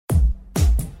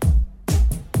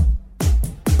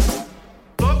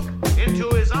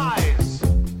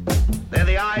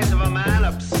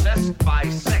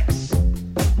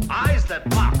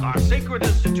mock our sacred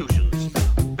institutions.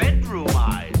 Bedroom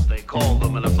eyes, they call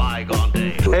them in a bygone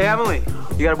day. Hey, Emily,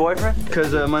 you got a boyfriend?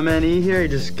 Because my man E here, he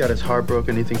just got his heart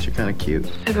broken. He thinks you're kind of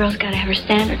cute. A girl's got to have her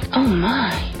standards. Oh,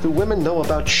 my. Do women know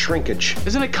about shrinkage?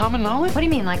 Isn't it common knowledge? What do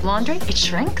you mean, like laundry? It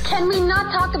shrinks? Can we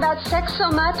not talk about sex so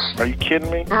much? Are you kidding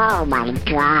me? Oh my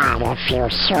God, it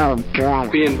feels so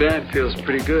good. Being bad feels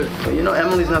pretty good. But you know,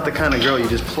 Emily's not the kind of girl you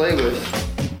just play with.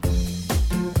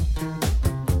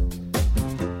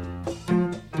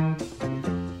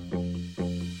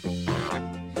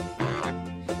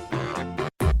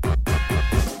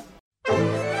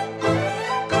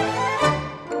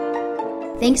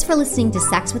 Thanks for listening to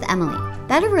Sex with Emily.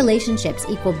 Better relationships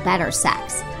equal better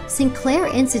sex. Sinclair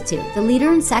Institute, the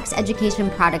leader in sex education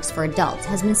products for adults,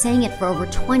 has been saying it for over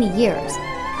 20 years.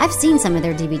 I've seen some of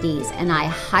their DVDs, and I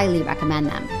highly recommend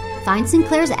them. Find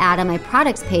Sinclair's ad on my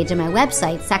products page on my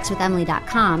website,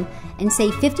 sexwithemily.com, and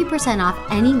save 50%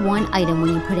 off any one item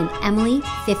when you put in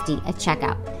Emily50 at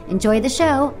checkout. Enjoy the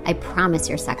show. I promise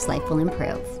your sex life will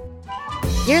improve.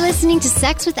 You're listening to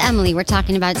Sex with Emily. We're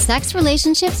talking about sex,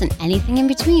 relationships, and anything in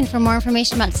between. For more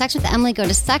information about Sex with Emily, go to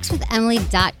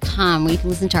sexwithemily.com, where you can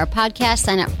listen to our podcast,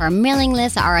 sign up for our mailing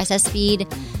list, our RSS feed.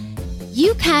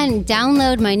 You can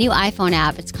download my new iPhone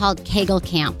app. It's called Kegel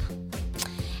Camp.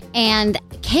 And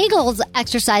Kegel's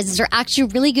exercises are actually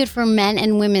really good for men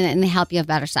and women, and they help you have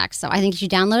better sex. So I think you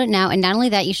should download it now. And not only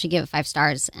that, you should give it 5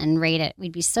 stars and rate it.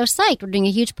 We'd be so psyched. We're doing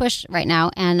a huge push right now,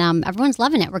 and everyone's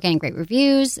loving it. We're getting great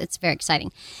reviews. It's very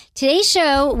exciting. Today's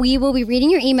show, we will be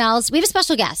reading your emails. We have a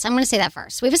special guest. I'm going to say that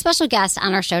first. We have a special guest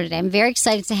on our show today. I'm very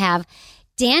excited to have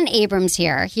Dan Abrams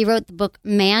here. He wrote the book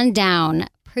Man Down,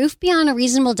 Proof Beyond a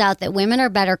Reasonable Doubt that Women Are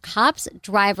Better Cops,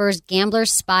 Drivers,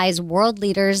 Gamblers, Spies, World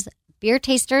Leaders, Beer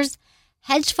Tasters,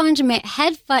 hedge fund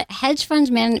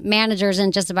managers,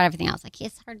 and just about everything else. Like,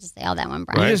 it's hard to say all that one,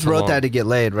 Brian. Right, You just wrote that to get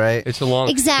laid, right? It's a long...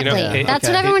 Exactly. That's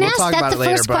what everyone asks. That's the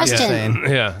first question.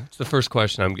 Yeah, it's the first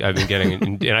question I've been getting.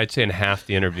 And I'd say in half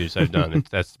the interviews I've done,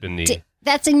 that's been the...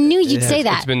 I knew you'd say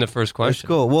that. It's been the first question. That's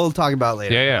cool. We'll talk about it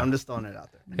later. Yeah. I'm just throwing it out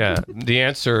there. Yeah, the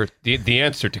answer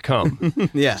to come.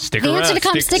 Yeah. Stick the around. answer to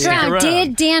come, stick around.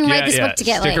 Did Dan write this book to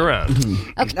get laid? Stick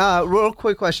around. Okay. Real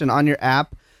quick question. On your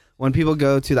app, when people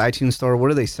go to the iTunes store, what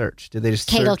do they search? Do they just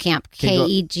Kegel search Camp,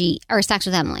 Keg, or Sex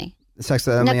with Emily? Sex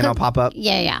with Emily, and I'll pop up?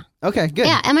 Yeah. Okay, good.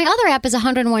 Yeah, and my other app is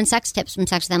 101 Sex Tips from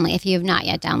Sex with Emily. If you have not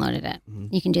yet downloaded it,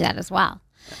 you can do that as well.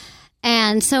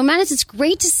 And so, Menace, it's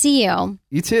great to see you.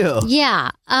 You too. Yeah.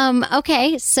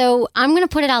 Okay, so I'm going to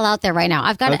put it all out there right now.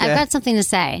 I've got something to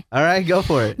say. All right, go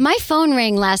for it. My phone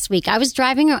rang last week. I was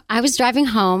driving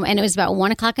home, and it was about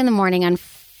 1 o'clock in the morning on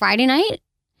Friday night.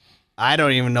 I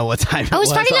don't even know what time it was. Oh, it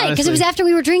was Friday night because it was after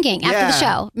we were drinking, after the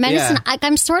show. Menace, Yeah. and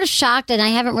I'm sort of shocked, and I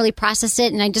haven't really processed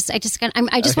it, and I just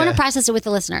want to process it with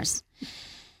the listeners.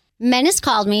 Menace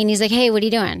called me, and he's like, "Hey, what are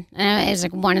you doing?" And it was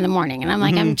like 1 in the morning, and I'm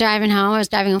like, "I'm driving home. I was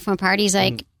driving home from a party." He's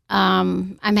like,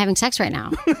 "I'm having sex right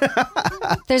now.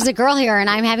 There's a girl here, and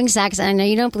I'm having sex, and I know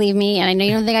you don't believe me, and I know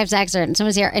you don't think I have sex, and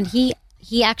someone's here." And he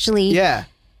actually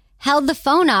held the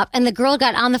phone up, and the girl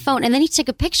got on the phone, and then he took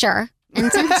a picture and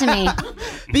sent it to me.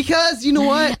 Because you know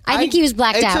what? I think he was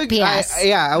blacked out. P.S.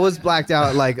 I was blacked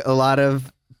out like a lot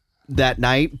of that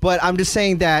night. But I'm just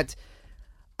saying that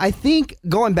I think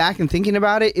going back and thinking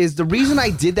about it is the reason I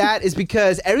did that is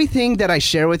because everything that I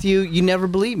share with you, you never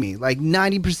believe me. Like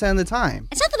 90% of the time.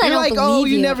 It's not that you're I don't like,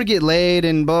 believe you never get laid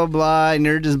and blah, blah, and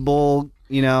you're just bull.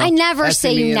 You know, I never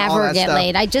say you never get stuff.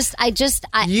 laid.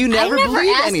 You never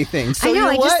believe asked anything. So I know,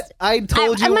 you know what? I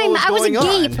told you what was going on. I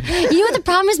was agape. You know what the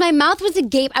problem is? My mouth was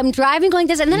agape. I'm driving going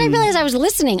this, and then I realized I was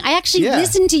listening. I actually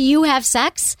listened to you have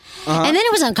sex, and then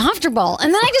it was uncomfortable.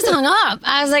 And then I just hung up.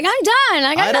 I was like, I'm done.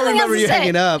 I don't remember you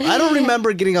hanging up. I don't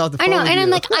remember getting off the phone. I know, with and you. I'm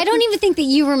like, I don't even think that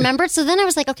you remembered. So then I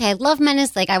was like, okay, I love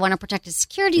Menace. Like, I want to protect his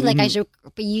security. Like, I should,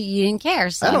 but you didn't care.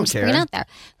 So I don't I'm just care. putting it out there.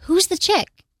 Who's the chick?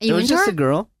 Are you it was into just her? a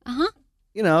girl.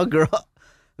 You know, a girl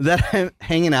that I'm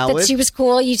hanging out with. She was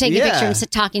cool. You take the picture and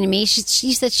sit talking to me.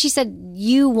 She said she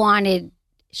wanted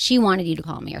you to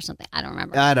call me or something. I don't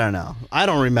remember. I don't know. I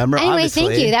don't remember. Anyway, obviously.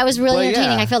 thank you. That was really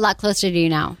entertaining. Yeah. I feel a lot closer to you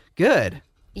now. Good.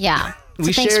 Yeah. So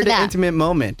we thanks shared for an that. intimate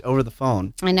moment over the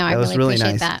phone. I know. I was really nice.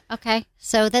 appreciate that. Okay.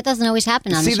 So that doesn't always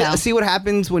happen on the show. See what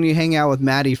happens when you hang out with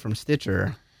Maddie from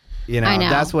Stitcher. You know, I know.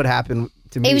 That's what happened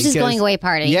to me. It was his going away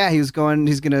party. Yeah, he's going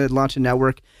to launch a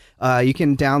network. You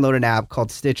can download an app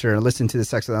called Stitcher and listen to the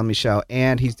Sex with Emily show.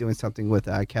 And he's doing something with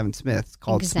Kevin Smith. It's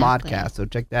called Smodcast. So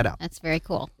check that out. That's very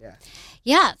cool. Yeah.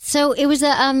 Yeah. So it was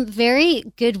a very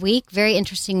good week, very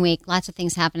interesting week. Lots of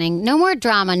things happening. No more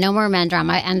drama, no more men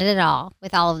drama. I ended it all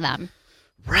with all of them.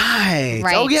 Right.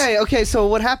 Right. Okay. So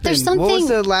what happened? There's something. What was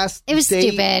the last? It was date?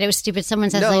 stupid. It was stupid. Someone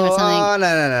said No, something about something.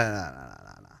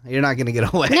 no. You're not gonna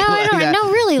get away. No, I don't. that. No,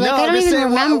 really. Like, I don't just even saying,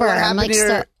 remember. What I'm like,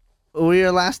 happened to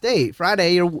your last date?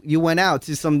 Friday, you went out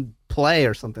to some play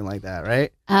or something like that,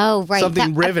 right? oh, right.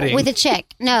 Something riveting. With a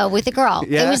chick. No, with a girl.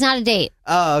 Yeah? It was not a date.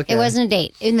 Oh, okay. It wasn't a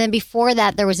date. And then before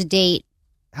that, there was a date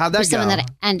How'd that with someone go?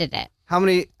 that ended it. How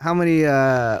many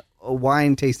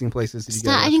wine tasting places did you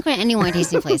go? I didn't go to any wine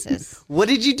tasting places. What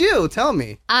did you do? Tell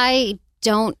me. I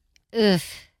don't. Ugh.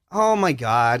 Oh my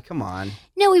God! Come on.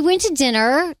 No, we went to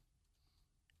dinner.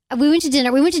 We went to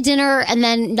dinner, and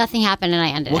then nothing happened, and I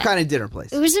ended What it. kind of dinner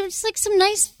place? It was just like some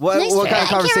nice. What nice kind of I can't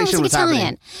remember, conversation it was was Italian.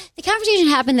 happening? The conversation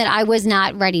happened that I was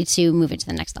not ready to move it to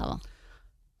the next level.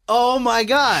 Oh my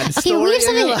God! Okay, Story we have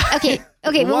of your something. life.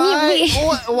 Okay.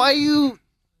 Why you?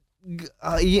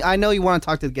 I know you want to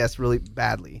talk to the guests really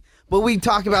badly, but we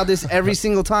talk about this every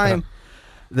single time.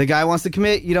 The guy wants to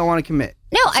commit, you don't want to commit.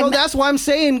 No, so that's why I'm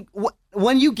saying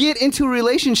when you get into a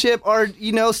relationship or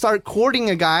start courting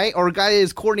a guy or a guy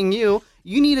is courting you,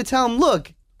 you need to tell him,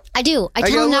 look. I do. I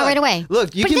tell him that right away.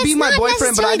 Look, you But can be that's my not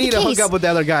boyfriend, but I necessarily need the to hook case. up with the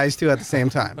other guys too at the same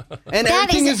time, and That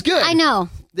everything is good. I know.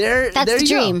 There That's you the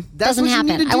go. dream. That's Doesn't what you need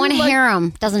happen. to I want do, to like, hear him.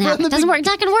 Doesn't happen. the Doesn't work. It's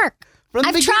not going to work. From the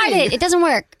I've tried beginning. it. It doesn't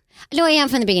work. No, I am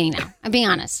from the beginning now. I'm being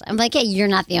honest. I'm like, yeah, you're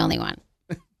not the only one.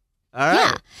 All right.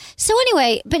 Yeah. So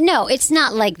anyway, but no, it's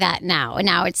not like that now.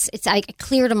 Now it's I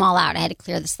cleared them all out. I had to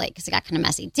clear the slate because it got kind of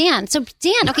messy. Dan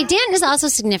is also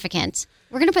significant.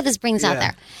 We're going to bring this out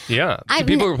there. Yeah. So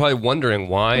people were probably wondering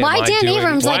why Dan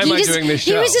Abrams, why like am I doing this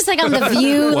show? he was just like on The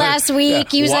View last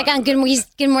week. He was like on Good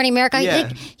Morning America. Yeah.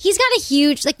 Like, he's got a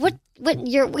huge, like, what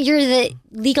you're the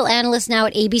legal analyst now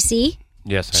at ABC?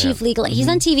 Yes, I am. Chief legal. He's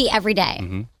on TV every day.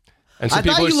 Mm-hmm. And so I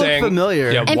people thought are you looked saying, familiar.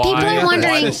 Yeah, And why, people are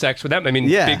wondering- why the sex with them? I mean,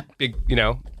 Yeah. big,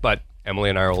 but Emily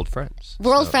and I are old friends.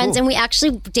 We're old friends, and we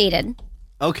actually dated.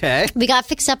 Okay. We got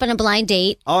fixed up on a blind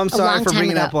date. Oh, I'm a sorry long for time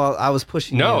bringing ago. up while I was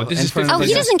pushing you. No, this in is front 15. of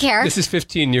he doesn't care. This is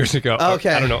 15 years ago. Okay.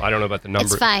 I don't know about the number.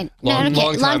 It's fine. Long time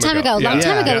ago. Yeah. Long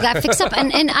time ago. Yeah. We got fixed up,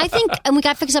 and we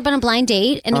got fixed up on a blind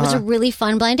date, and it was a really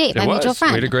fun blind date. My mutual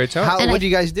friend. We had a great time. What did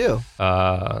you guys do?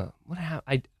 What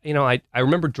happened? I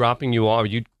remember dropping you off.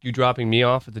 You dropping me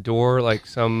off at the door, like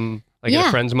Yeah,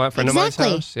 a friend of mine's exactly.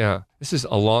 house. Yeah, this is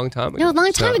a long time ago. No, a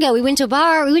long time ago. We went to a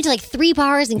bar. We went to like 3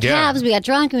 bars and Yeah. cabs. We got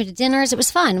drunk. We went to dinners. It was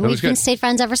fun. We've good. stayed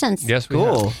friends ever since. Yes, we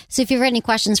Cool. have. So if you've any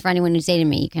questions for anyone who's dated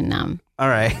me, you can. All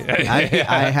right.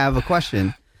 I have a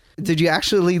question. Did you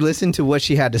actually listen to what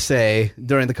she had to say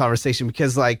during the conversation?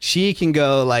 Because she can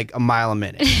go like a mile a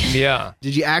minute. Yeah.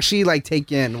 Did you actually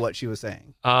take in what she was saying?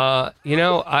 I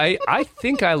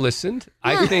think I listened.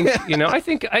 I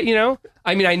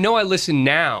know I listen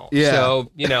now. Yeah.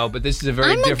 So, but this is a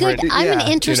very different. I'm an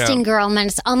interesting girl,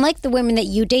 Menace. Unlike the women that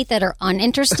you date that are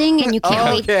uninteresting and you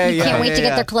can't wait to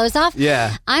get their clothes off.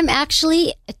 Yeah. I'm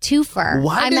actually a twofer.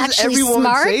 Why I'm does actually every woman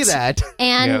smart say that?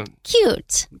 and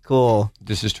cute, Cool.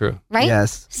 This is true. right?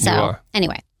 Yes. So You are.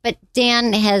 anyway, but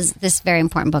Dan has this very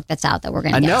important book that's out that we're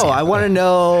going to I get know. to. I want to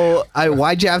know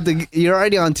why'd you have to. You're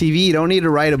already on TV. You don't need to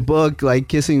write a book like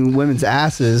kissing women's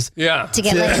asses Yeah. to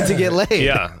get laid. to get laid.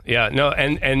 Yeah. No,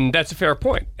 and that's a fair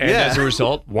point. And Yeah. as a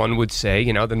result, one would say,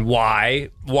 then why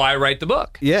write the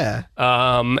book? Yeah.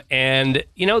 And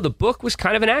the book was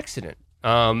kind of an accident.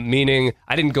 Meaning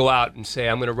I didn't go out and say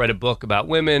I'm going to write a book about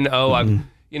women.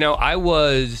 I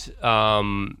was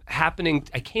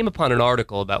I came upon an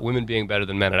article about women being better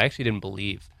than men, and I actually didn't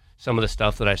believe some of the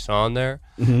stuff that I saw in there.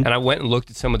 And I went and looked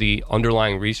at some of the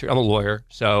underlying research. I'm a lawyer,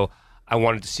 so I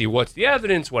wanted to see what's the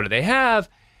evidence, what do they have,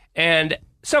 and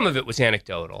some of it was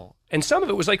anecdotal, and some of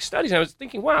it was like studies. And I was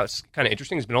thinking, wow, it's kind of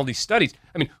interesting. There's been all these studies.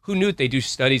 I mean, who knew that they do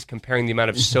studies comparing the amount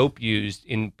of soap used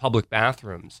in public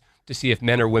bathrooms to see if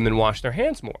men or women wash their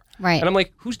hands more. Right. And I'm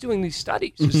like, who's doing these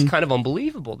studies? It's kind of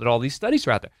unbelievable that all these studies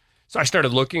are out there. So I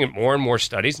started looking at more and more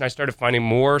studies, and I started finding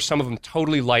more, some of them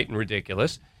totally light and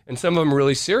ridiculous, and some of them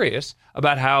really serious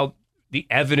about how the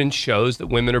evidence shows that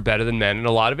women are better than men in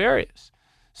a lot of areas.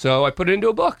 So I put it into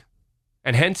a book,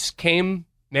 and hence came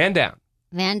Man Down.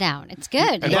 Man down. It's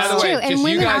good. And it's by the way, true. And just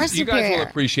women are you superior. guys will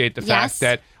appreciate the Yes. fact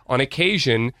that on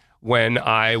occasion, when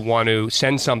I want to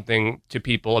send something to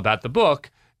people about the book,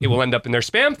 it will end up in their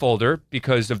spam folder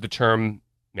because of the term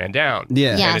man down.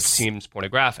 Yeah. And Yes. it seems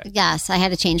pornographic. Yes, I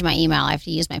had to change my email. I have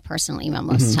to use my personal email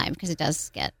most of the time because it does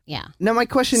get, Now, my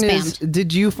question is,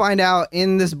 did you find out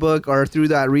in this book or through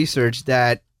that research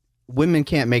that women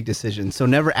can't make decisions? So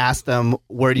never ask them,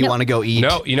 where do you want to go eat?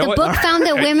 No, you know the what? book found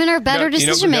that women are better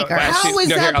decision makers. How is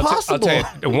that possible? I'll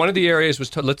tell you. One of the areas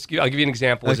was, I'll give you an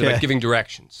example, was Okay. about giving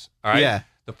directions. All right? Yeah.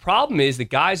 The problem is the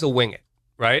guys will wing it,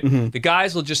 right? The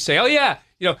guys will just say, oh, yeah,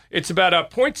 it's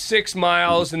about 0.6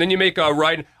 miles, and then you make a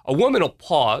right. A woman will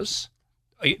pause.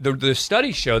 The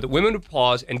studies show that women would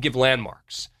pause and give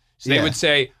landmarks. So they would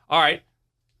say, all right,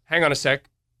 hang on a sec.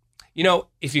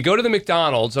 If you go to the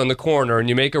McDonald's on the corner and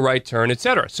you make a right turn,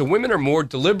 etc. So women are more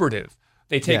deliberative.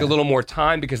 They take a little more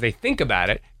time because they think about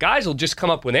it. Guys will just come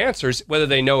up with answers, whether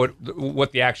they know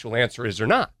what the actual answer is or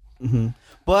not. Mm-hmm.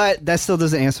 But that still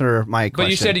doesn't answer my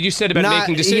question. But you said about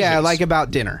making decisions. Yeah, like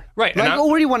about dinner. Right. Like,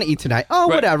 where do you want to eat tonight? Oh,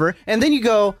 whatever. And then you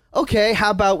go, okay,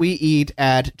 how about we eat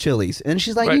at Chili's? And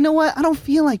she's like, you know what? I don't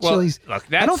feel like Chili's. Look,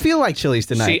 I don't feel like Chili's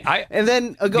tonight. And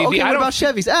then I go, okay, what about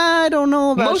Chevy's? I don't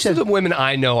know about Most of the women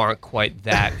I know aren't quite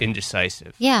that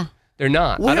indecisive. Yeah. They're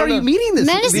not. Where are you meeting this?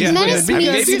 Menace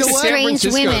means strange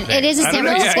women. It is a San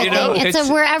Francisco thing. It's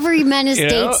a wherever Menace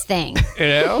dates thing.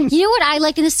 You know what I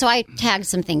like in this? So I tagged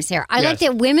some things here. I like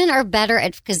that women are better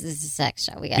at, because this is a sex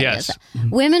show. We got this.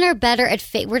 Women are better at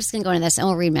we're just going to go into this and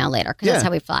we'll read mail later because that's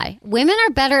how we fly. Women are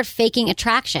better at faking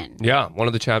attraction. Yeah, one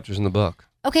of the chapters in the book.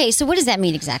 Okay, so what does that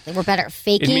mean exactly? We're better at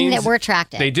faking that we're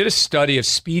attracted. They did a study of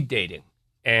speed dating.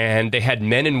 And they had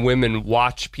men and women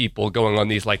watch people going on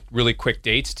these like really quick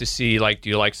dates to see like, do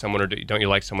you like someone or don't you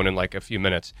like someone in like a few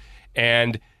minutes?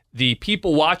 And the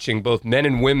people watching, both men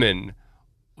and women,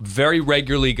 very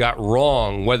regularly got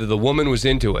wrong whether the woman was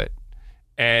into it.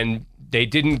 And they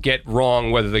didn't get wrong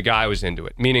whether the guy was into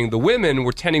it. Meaning the women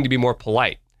were tending to be more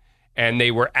polite. And they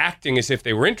were acting as if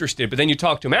they were interested. But then you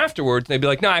talk to them afterwards and they'd be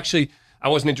like, no, actually, I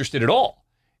wasn't interested at all.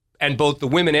 And both the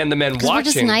women and the men watching we're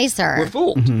just nicer. Were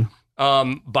fooled. Mm-hmm.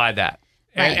 By that.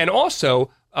 And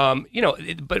also,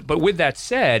 but with that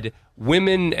said,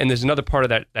 women, and there's another part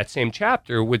of that same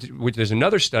chapter, which there's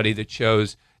another study that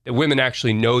shows that women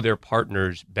actually know their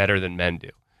partners better than men do.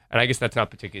 And I guess that's not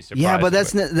particularly surprising. Yeah, but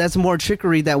that's more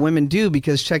trickery that women do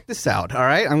because check this out, all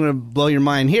right? I'm going to blow your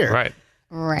mind here. Right.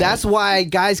 That's why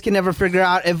guys can never figure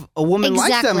out if a woman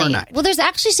likes them or not. Well, there's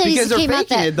actually studies that came out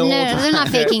that no, they're not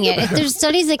faking it. There's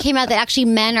studies that came out that actually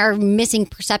men are missing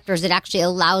perceptors that actually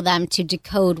allow them to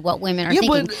decode what women are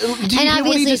thinking. But, and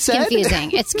obviously it's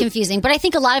confusing. It's confusing. But I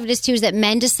think a lot of it is too is that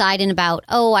men decide in about,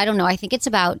 I don't know, I think it's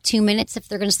about 2 minutes if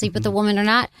they're going to sleep with a woman or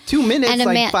not. 2 minutes, and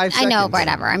like 5 seconds. I know,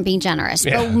 whatever. I'm being generous.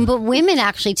 Yeah. But women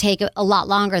actually take a lot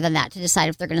longer than that to decide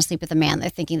if they're going to sleep with a man. They're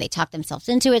thinking they talk themselves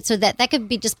into it. So that could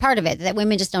be just part of it, that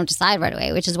women just don't decide right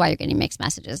away, which is why you're getting mixed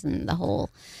messages and the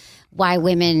whole why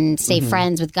women stay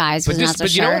friends with guys who's not so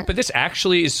sure. You know what? But this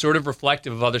actually is sort of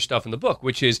reflective of other stuff in the book,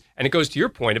 which is, and it goes to your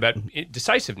point about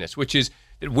decisiveness, which is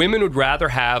that women would rather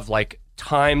have like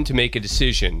time to make a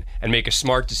decision and make a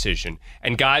smart decision,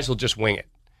 and guys will just wing it.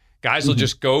 Guys will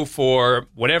just go for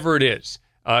whatever it is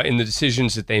in the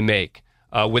decisions that they make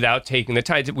without taking the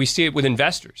time. We see it with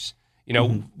investors.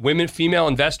 Female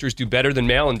investors do better than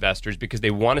male investors because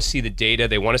they want to see the data.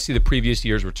 They want to see the previous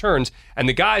year's returns. And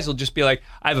the guys will just be like,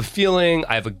 I have a feeling,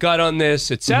 I have a gut on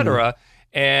this, et cetera.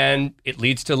 And it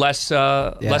leads to less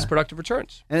productive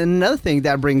returns. And another thing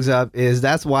that brings up is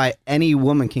that's why any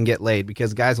woman can get laid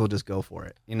because guys will just go for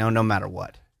it, no matter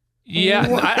what. Yeah,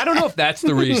 I don't know if that's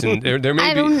the reason. There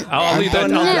may be. I'll leave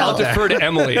that. I'll defer to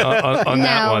Emily on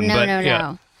that one.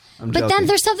 No. But then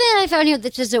there's something that I found here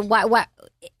that just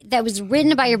that was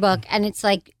written about your book, and it's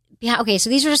like, okay, so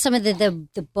these are just some of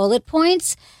the bullet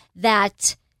points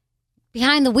that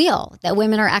behind the wheel that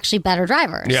women are actually better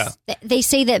drivers. Yeah, they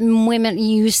say that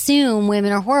you assume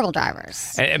women are horrible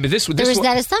drivers. But this there's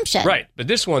that assumption, right? But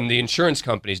this one, the insurance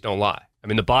companies don't lie. I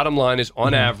mean, the bottom line is,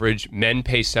 on average, men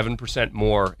pay 7%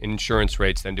 more in insurance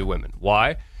rates than do women.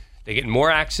 Why? They get in more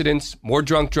accidents, more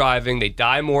drunk driving, they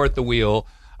die more at the wheel.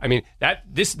 I mean,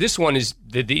 this one is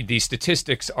the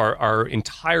statistics are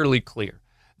entirely clear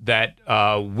that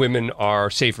women are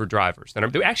safer drivers.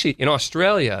 Actually, in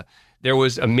Australia, there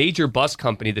was a major bus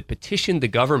company that petitioned the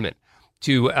government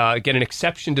to get an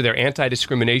exception to their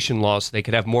anti-discrimination laws so they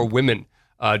could have more women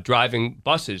driving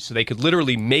buses. So they could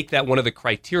literally make that one of the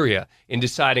criteria in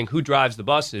deciding who drives the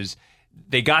buses.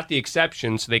 They got the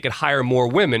exception so they could hire more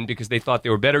women because they thought they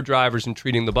were better drivers and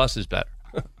treating the buses better.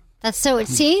 That's all.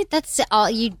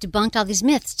 You debunked all these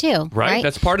myths too, right?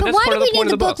 That's part of the point of the book. Why do we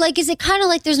need the book? Like, is it kind of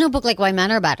like there's no book like Why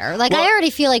Men Are Better? Like, I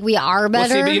already feel like we are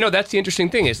better. Well, see, but that's the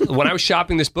interesting thing is when I was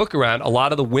shopping this book around, a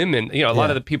lot of the women, a lot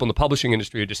of the people in the publishing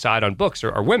industry who decide on books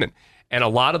are women, and a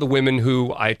lot of the women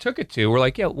who I took it to were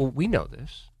like, yeah, well, we know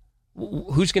this.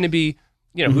 Who's going to be,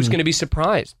 who's going to be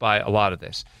surprised by a lot of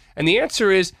this? And the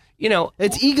answer is,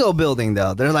 it's ego building,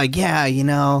 though. They're like, But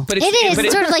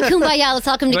it's sort of like kumbaya. Let's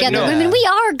all come together. Women, we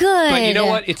are good. But you know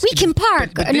what? We can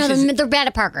park. They're bad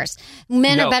at parkers.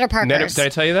 Men are better parkers. Did I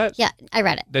tell you that? Yeah, I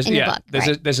read it in your book.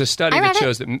 There's a study that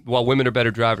shows that while women are better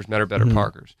drivers, men are better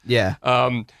parkers. Yeah.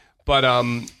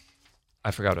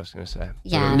 I forgot what I was going to say.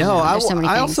 Yeah. No, I there's so many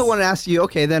also things. want to ask you,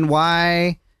 okay, then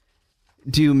why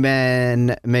do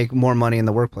men make more money in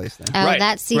the workplace then? Oh, Right,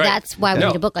 that's right. why we No.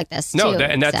 need a book like this, No, too.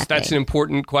 that's Exactly. an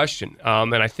important question.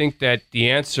 And I think that the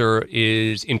answer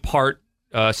is in part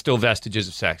still vestiges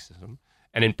of sexism,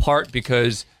 and in part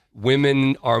because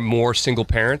women are more single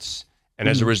parents, and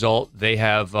as a result, they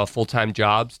have full-time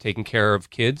jobs taking care of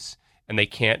kids, and they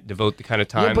can't devote the kind of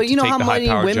time Yeah, but you to know take how the many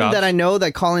high-powered women jobs. that I know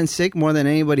that call in sick more than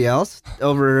anybody else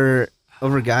over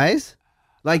guys?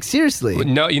 Like, seriously.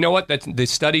 No, you know what? The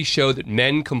studies show that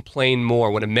men complain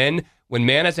more. When a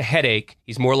man has a headache,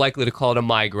 he's more likely to call it a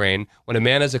migraine. When a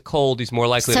man has a cold, he's more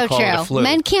likely So to call it a true. flu.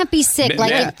 Men can't be sick.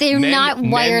 They're not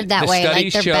wired that way.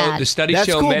 Like, they're bad. The studies That's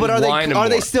show cool, men but whine are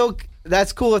they more. still...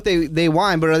 That's cool if they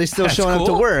whine, but are they still That's showing up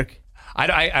to cool. work?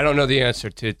 I don't know the answer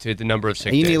to the number of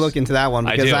sick You days. need to look into that one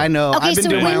I because do. I know. Okay, I've been so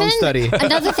doing my own women- study.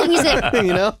 Another thing is that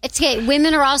You know? it's okay.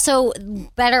 Women are also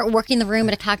better at working the room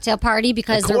at a cocktail party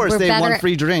because Of course, we're they better. want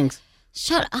free drinks.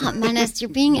 Shut up, Menace. You're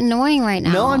being annoying right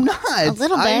now. No, I'm not. A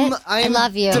little bit. I I'm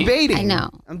love you. Debating. I know.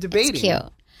 I'm debating. It's cute.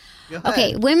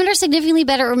 Okay, women are significantly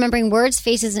better at remembering words,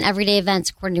 faces, and everyday events,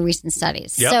 according to recent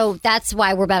studies. Yep. So that's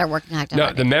why we're better at working cocktail No,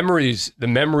 party. the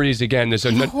memories again. There's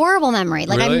I have horrible memory.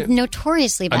 Like, Really? I'm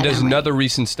notoriously bad and there's memory. another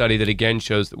recent study that again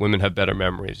shows that women have better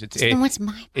memories. Then what's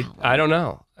my problem? I don't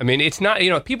know. I mean, it's not,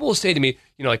 people will say to me,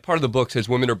 like part of the book says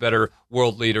women are better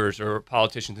world leaders or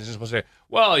politicians. This is supposed to say,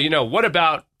 well, what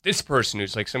about this person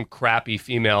who's like some crappy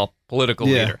female political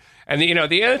leader? And,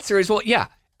 the answer is, well, yeah,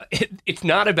 it's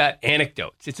not about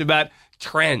anecdotes. It's about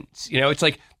trends. It's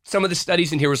like some of the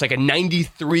studies in here was like a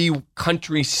 93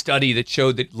 country study that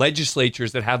showed that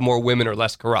legislatures that have more women are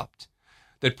less corrupt.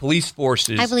 That police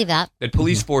forces. I believe that. That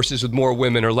police forces with more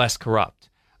women are less corrupt.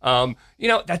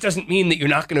 That doesn't mean that you're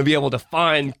not going to be able to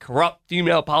find corrupt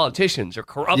female politicians or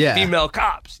corrupt female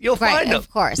cops. You'll find them. Of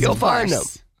course. You'll of find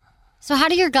course. them. So how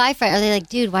do your guy friends, are they like,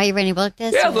 dude, why are you writing a book like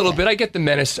this? Yeah, a Or- little bit. I get the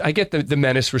menace. I get the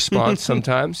menace response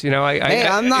sometimes.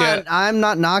 I'm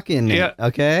not knocking it.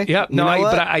 Okay. Yeah. You No, know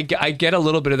what? but I get a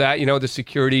little bit of that. The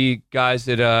security guys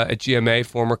at GMA,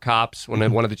 former cops.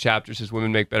 When one of the chapters is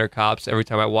 "Women make better cops," every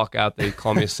time I walk out, they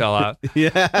call me a sellout.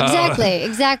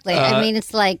 Exactly. I mean,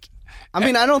 it's like. I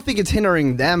mean, I don't think it's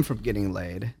hindering them from getting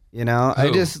laid. I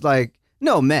Who? just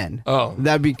men. Oh.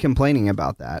 That'd be complaining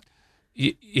about that.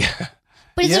 Yeah.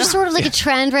 But is there sort of like a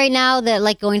trend right now that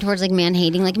like going towards like man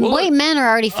hating? Like white men are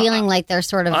already feeling like they're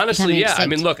sort of honestly, becoming yeah. I extinct.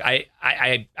 mean, look, I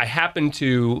happened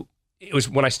to. It was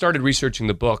when I started researching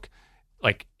the book,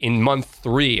 like in month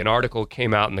 3, an article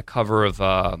came out in the cover of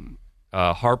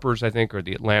Harper's, I think, or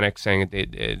the Atlantic, saying at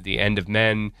the end of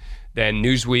men. Then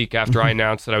Newsweek, after I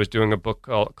announced that I was doing a book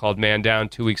called Man Down,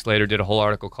 2 weeks later, did a whole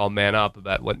article called Man Up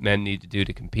about what men need to do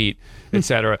to compete, et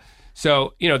cetera.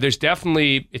 So, there's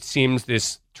definitely, it seems,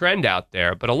 this trend out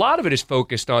there, but a lot of it is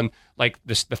focused on like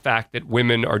the fact that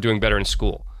women are doing better in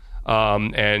school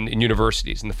and in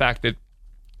universities, and the fact that,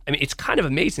 I mean, it's kind of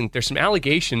amazing. There's some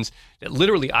allegations that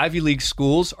literally Ivy League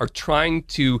schools are trying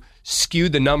to skew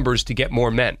the numbers to get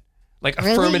more men, like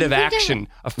Really? affirmative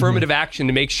You action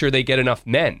to make sure they get enough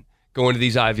men going to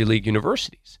these Ivy League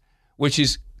universities, which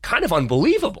is kind of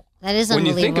unbelievable. That is when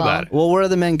unbelievable. you think about it. Well, where are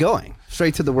the men going?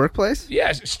 Straight to the workplace?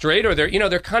 Yeah, straight, or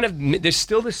they're kind of, there's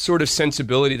still this sort of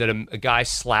sensibility that a guy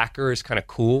slacker is kind of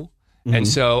cool. And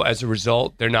so as a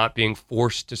result, they're not being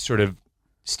forced to sort of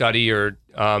study and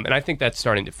I think that's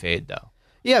starting to fade though.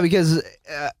 Yeah, because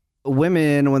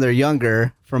women, when they're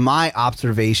younger, from my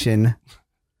observation,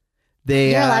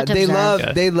 they You're allowed to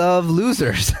observe. they love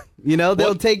losers.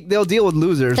 They'll deal with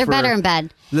losers. They're better in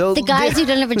bed. The guys they- who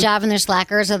don't have a job and they're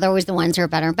slackers are always the ones who are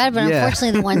better in bed, but Yeah.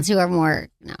 unfortunately the ones who are more,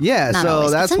 no. Yeah, not so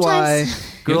always, but that's why sometimes-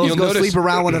 girls You'll go notice- sleep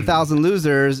around with 1,000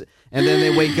 losers, and then they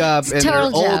wake up and they're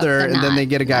total joke. older, They're and then they not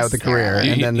get a guy with a career,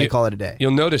 necessarily. and then they call it a day.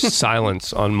 You'll notice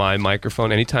silence on my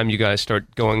microphone anytime you guys start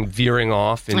veering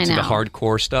off into the know.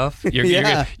 hardcore stuff. You're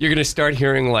Yeah. going to start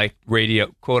hearing like radio,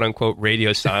 quote unquote,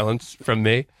 radio silence from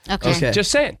me. Okay.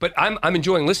 Just saying. But I'm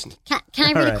enjoying listening. Can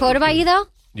I read a right. quote about you though?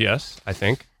 Yes, I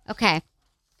think. Okay.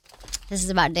 This is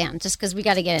about Dan, just because we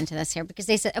got to get into this here. Because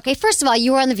they said, okay, first of all,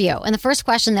 you were on The View. And the first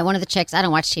question that one of the chicks, I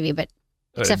don't watch TV, but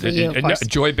except for you, of course.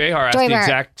 Joy Behar asked Joy the Behar.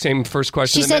 exact same first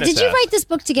question. She said, did you write this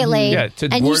book to get laid? Yeah, to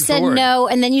and you word for said word. no.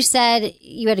 And then you said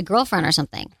you had a girlfriend or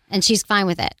something. And she's fine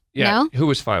with it. Yeah, No? who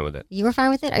was fine with it? You were fine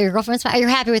with it? Or your girlfriend's fine? Are you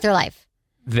happy with your life?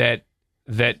 That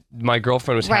my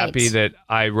girlfriend was Right. happy that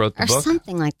I wrote the Or book.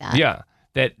 something like that. Yeah,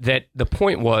 that the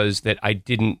point was that I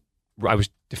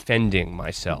defending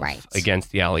myself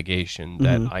against the allegation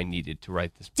that I needed to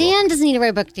write this book. Dan doesn't need to write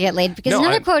a book to get laid because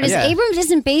another quote is, Abrams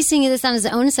isn't basing this on his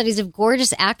own studies of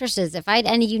gorgeous actresses. If I had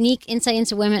any unique insight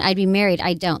into women, I'd be married.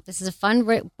 I don't. This is a fun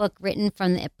book written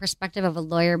from the perspective of a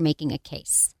lawyer making a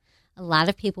case. A lot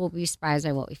of people will be surprised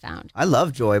by what we found. I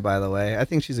love Joy, by the way. I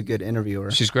think she's a good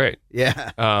interviewer. She's great.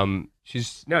 Yeah. I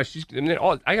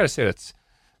gotta say that's,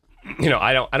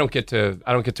 I don't get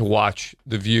to watch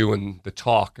The View and The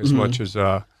Talk as much as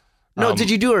did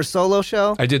you do her solo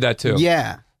show? I did that too.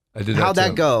 Yeah. I did that How'd too.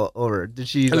 that go over? Did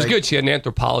she? It was good. She had an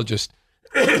anthropologist.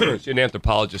 She had an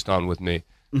anthropologist on with me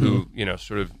who,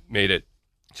 sort of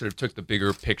took the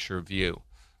bigger picture view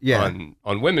on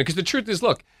women. Because the truth is,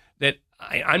 look, that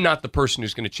I'm not the person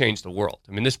who's going to change the world.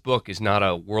 I mean, this book is not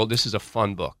a world. This is a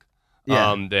fun book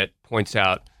that points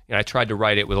out. I tried to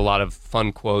write it with a lot of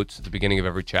fun quotes at the beginning of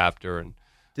every chapter. And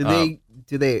do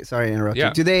they? Sorry to interrupt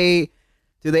Yeah. you.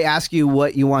 Do they ask you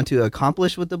what you want to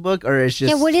accomplish with the book, or it's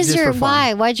just what is just your for fun?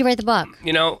 why? Why did you write the book?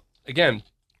 Again,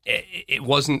 it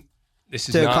wasn't. This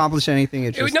is to not, accomplish anything.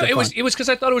 It's just it was because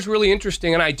I thought it was really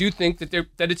interesting, and I do think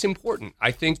that it's important.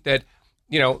 I think that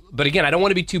but again, I don't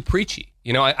want to be too preachy.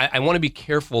 I want to be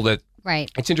careful that. Right.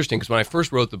 It's interesting because when I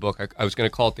first wrote the book, I was going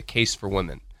to call it The Case for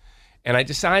Women. And I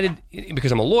decided,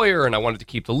 because I'm a lawyer and I wanted to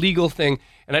keep the legal thing,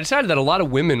 and I decided that a lot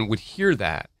of women would hear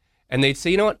that and they'd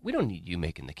say, you know what, we don't need you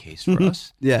making the case for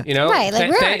us. Yeah. Right, like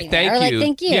we're already there. Thank you. Like,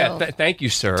 thank you. Yeah, thank you,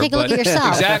 sir. Take a look at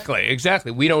yourself.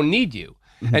 Exactly. We don't need you.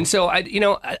 And so, I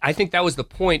think that was the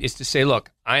point, is to say, look,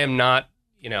 I am not,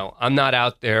 I'm not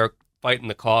out there fighting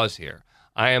the cause here.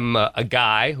 I am a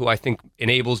guy who I think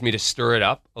enables me to stir it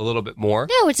up a little bit more.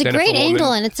 No, it's a great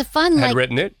angle, and it's a fun, had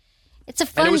written it. It's a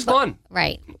fun. And it was fun.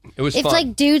 Right. It was it's fun.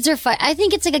 Like dudes are fun. I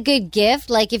think it's like a good gift.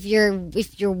 Like if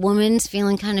your woman's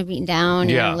feeling kind of beaten down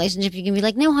in a relationship, you can be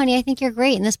like, no, honey, I think you're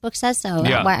great. And this book says so.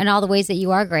 Yeah. And all the ways that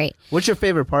you are great. What's your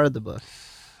favorite part of the book?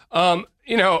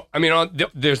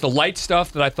 There's the light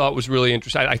stuff that I thought was really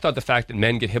interesting. I thought the fact that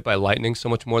men get hit by lightning so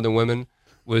much more than women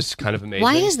was kind of amazing.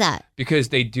 Why is that? Because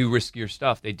they do riskier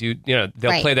stuff. They do,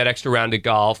 they'll play that extra round of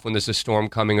golf when there's a storm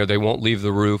coming, or they won't leave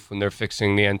the roof when they're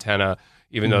fixing the antenna,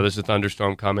 even though there's a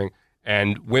thunderstorm coming.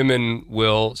 And women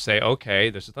will say, okay,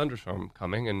 there's a thunderstorm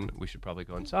coming and we should probably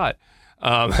go inside.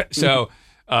 So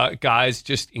guys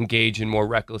just engage in more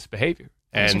reckless behavior.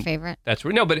 What's your favorite? That's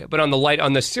where, but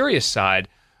on the serious side,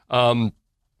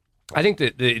 I think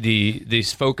that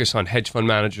this focus on hedge fund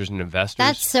managers and investors.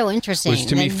 That's so interesting. Was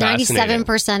to me fascinating.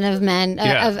 97% of men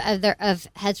of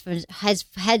hedge funds,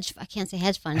 I can't say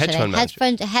hedge fund.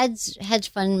 Hedge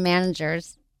fund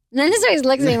managers. Then this always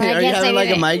looks at me when I Are you can't say having like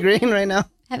a anything. migraine right now?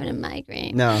 Having a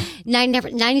migraine. No.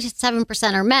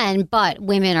 97% are men, but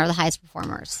women are the highest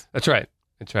performers. That's right.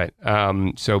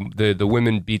 So the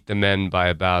women beat the men by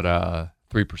about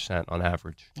 3% on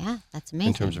average. Yeah, that's amazing.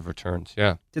 In terms of returns,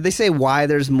 yeah. Did they say why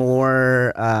there's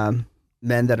more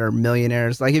men that are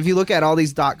millionaires? Like if you look at all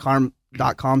these .com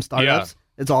startups,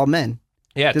 it's all men.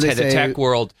 Yeah, the tech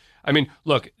world. I mean,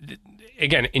 look,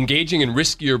 again, engaging in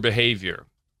riskier behavior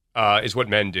is what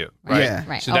men do, right? Yeah.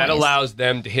 Right. So that allows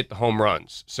them to hit the home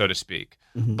runs, so to speak.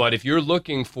 Mm-hmm. But if you're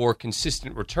looking for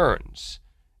consistent returns,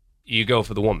 you go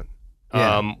for the woman,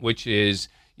 which is,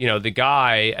 the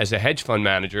guy as a hedge fund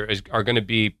manager are going to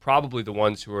be probably the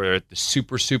ones who are at the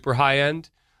super, super high end,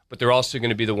 but they're also going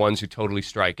to be the ones who totally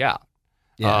strike out.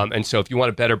 Yeah. And so if you want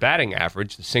a better batting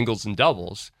average, the singles and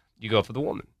doubles, you go for the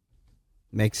woman.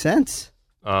 Makes sense.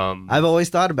 I've always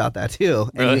thought about that too,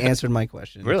 and Really? you answered my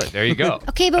question. Really? There you go.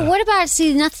 Okay, but what about,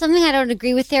 that's something I don't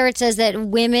agree with there. It says that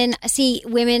women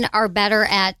are better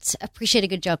at appreciate a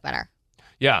good joke better.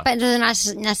 Yeah. But they're not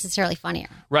necessarily funnier.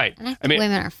 Right. And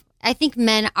I think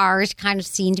men are kind of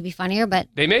seen to be funnier, but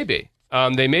They may be.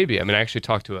 I actually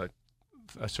talked to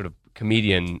a sort of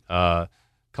comedian a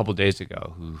couple days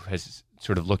ago who has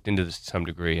sort of looked into this to some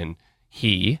degree, and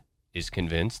he is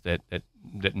convinced that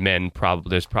men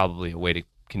there's probably a way to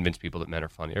convince people that men are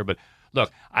funnier. But look,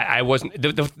 I wasn't.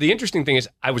 The interesting thing is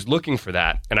I was looking for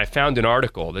that, and I found an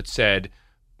article that said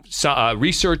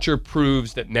researcher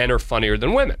proves that men are funnier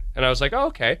than women, and I was like, oh,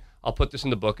 okay, I'll put this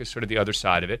in the book as sort of the other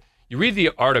side of it. You read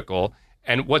the article,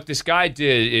 and what this guy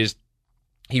did is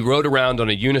he rode around on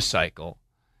a unicycle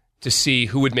to see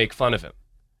who would make fun of him.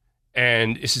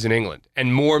 And this is in England.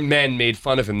 And more men made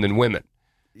fun of him than women.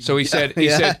 So he said,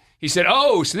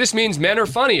 oh, so this means men are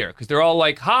funnier because they're all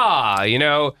like, ha,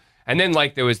 And then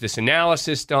there was this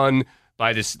analysis done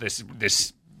by this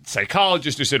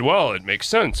psychologist who said, well, it makes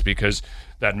sense because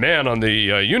that man on the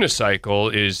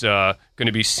unicycle is going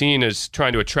to be seen as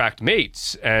trying to attract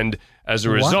mates. And as a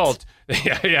result,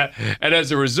 and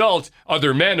as a result,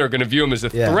 other men are going to view him as a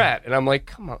threat. And I'm like,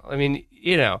 come on. I mean,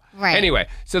 Right. Anyway,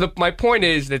 so my point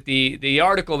is that the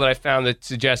article that I found that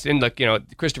suggests,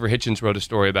 Christopher Hitchens wrote a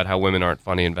story about how women aren't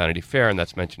funny in Vanity Fair, and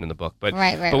that's mentioned in the book. But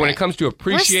when it comes to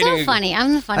appreciating, we're so funny.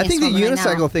 I'm the funniest. I think the woman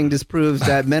unicycle thing just proves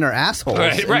that men are assholes.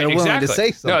 Right, and they're willing exactly. to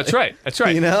say something. No, that's right. That's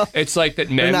right. It's like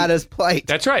that men they're not as polite.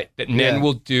 That's right. That men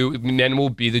will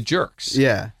be the jerks.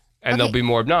 Yeah, and they'll be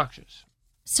more obnoxious.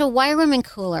 So why are women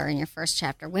cooler in your first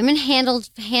chapter? Women handle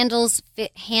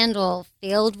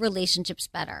failed relationships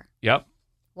better. Yep.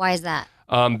 Why is that?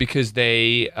 Because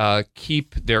they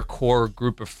keep their core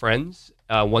group of friends.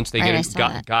 Once they guys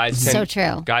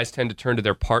tend to turn to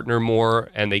their partner more,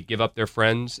 and they give up their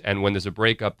friends. And when there's a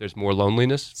breakup, there's more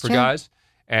loneliness for guys.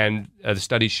 And the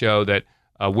studies show that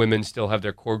women still have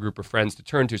their core group of friends to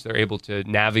turn to, so they're able to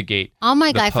navigate. All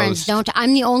my guy friends don't.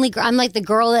 I'm like the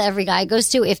girl that every guy goes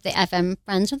to. If I'm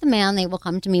friends with a man, they will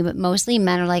come to me. But mostly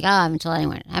men are like, I haven't told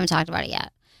anyone. I haven't talked about it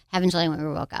yet. Haven't told anyone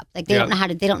we woke up. Like they don't know how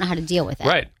to deal with it.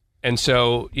 Right. And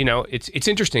so, it's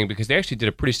interesting because they actually did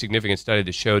a pretty significant study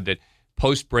that showed that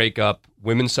post-breakup,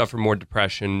 women suffer more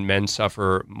depression, men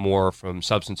suffer more from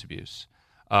substance abuse.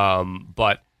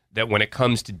 But that when it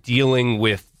comes to dealing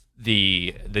with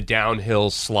the downhill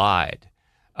slide,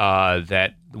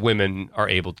 that women are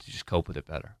able to just cope with it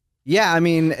better. Yeah, I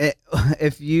mean,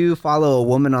 if you follow a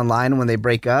woman online when they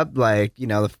break up,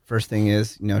 the first thing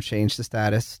is, change the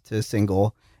status to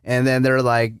single. And then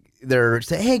they're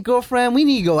saying, hey, girlfriend, we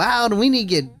need to go out and we need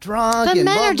to get drunk. But and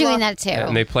men blah, are doing blah. that too.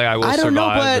 And they play I Will Survive. I don't know,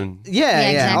 but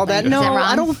exactly. all that. Is No, that wrong?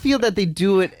 I don't feel that they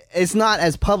do it. It's not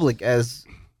as public as,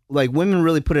 women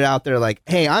really put it out there like,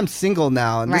 hey, I'm single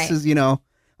now. And this is,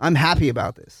 I'm happy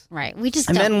about this. Right. We just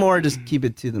and don't. men more just keep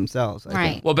it to themselves.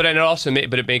 I think. Well, but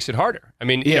it makes it harder. I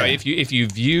mean, if you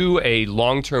view a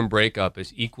long-term breakup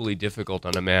as equally difficult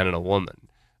on a man and a woman,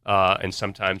 and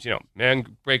sometimes,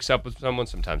 man breaks up with someone,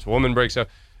 sometimes a woman breaks up,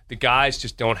 the guys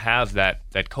just don't have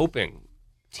that coping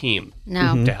team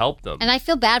to help them. And I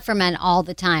feel bad for men all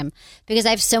the time because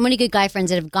I have so many good guy friends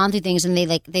that have gone through things, and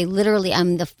they literally,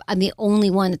 I'm the only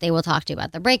one that they will talk to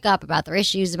about their breakup, about their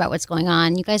issues, about what's going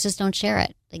on. You guys just don't share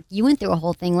it. Like you went through a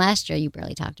whole thing last year you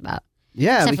barely talked about.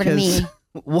 Yeah, except because for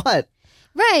me. What?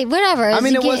 Right, whatever. I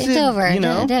mean, it's over.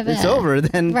 It's over.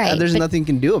 Then there's nothing you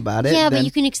can do about it. Yeah, then, but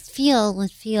you can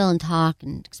feel and talk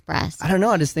and express. I don't know.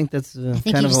 I just think that's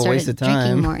kind of a waste of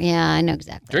time. Drinking more. Yeah, I know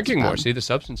exactly. Drinking more. See the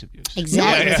substance abuse.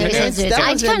 Exactly.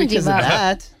 I kind of do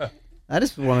that. I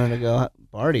just wanted to go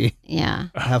party. Yeah.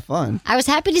 Have fun. I was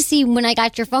happy to see when I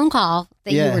got your phone call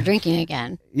that you were drinking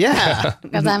again. Yeah.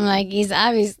 Because I'm like, he's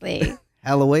obviously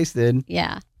hella wasted.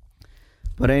 Yeah.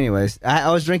 But anyways, I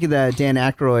was drinking that Dan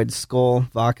Aykroyd Skull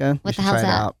vodka. What the hell's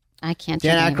that? I can't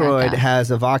drink Dan Aykroyd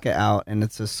has a vodka out, and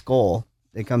it's a skull.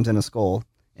 It comes in a skull,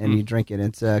 and you drink it.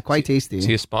 It's quite tasty. Is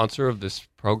he a sponsor of this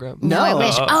program? No, I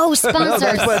wish.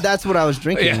 Sponsors. No, that's what I was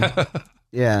drinking.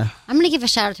 Yeah. I'm going to give a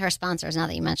shout out to our sponsors now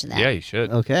that you mentioned that. Yeah, you should.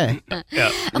 Okay.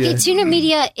 Okay, Tune Up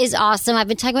Media is awesome. I've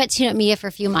been talking about Tune Up Media for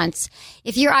a few months.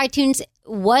 If your iTunes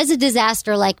was a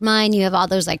disaster like mine, you have all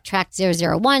those track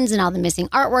 001s and all the missing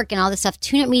artwork and all this stuff.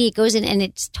 Tune Up Media goes in and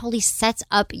it totally sets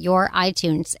up your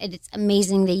iTunes. And it's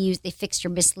amazing. They fixed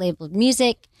your mislabeled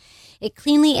music. It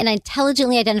cleanly and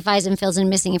intelligently identifies and fills in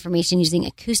missing information using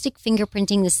acoustic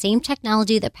fingerprinting, the same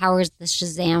technology that powers the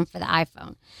Shazam for the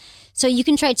iPhone. So you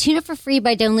can try TuneUp for free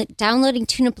by downloading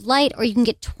TuneUp Lite, or you can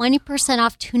get 20%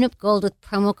 off TuneUp Gold with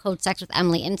promo code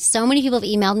SexWithEmily. And so many people have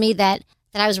emailed me that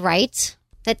I was right,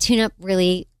 that TuneUp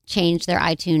really changed their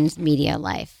iTunes media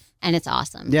life. And it's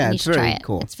awesome. Yeah, and you it's should try very it.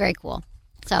 cool. It's very cool.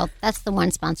 So that's the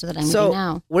one sponsor that I'm using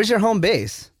now. Where's your home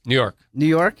base? New York. New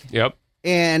York? Yep.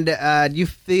 And you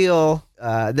feel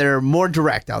they're more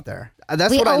direct out there.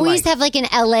 That's what I like. We always have an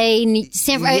LA,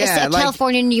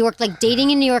 California, New York,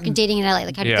 dating in New York and dating in LA.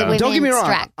 Don't get me wrong.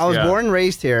 Direct. I was born and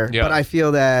raised here, but I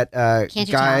feel that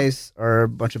guys are a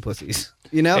bunch of pussies.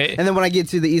 And then when I get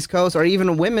to the East Coast, or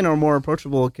even women are more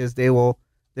approachable because they will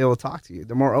talk to you.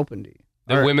 They're more open to you.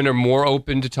 The women are more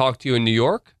open to talk to you in New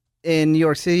York? In New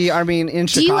York City, I mean, in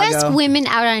Chicago. Do you ask women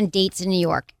out on dates in New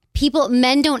York?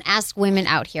 Men don't ask women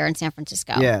out here in San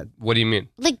Francisco. Yeah. What do you mean?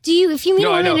 If you meet a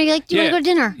woman, you're like, do you want to go to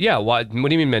dinner? Yeah. What do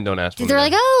you mean men don't ask women? They're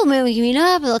like, oh, maybe we can meet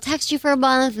up. They'll text you for a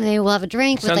month, and they will have a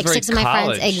drink with 6 of my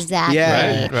friends. Exactly.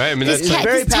 Yeah. Right. I mean, this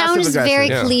town is very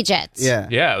collegiate. Yeah.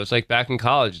 Yeah. It was like back in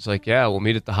college. It's like, we'll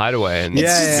meet at the Hideaway. And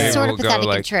it's sort of pathetic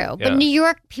and true. But New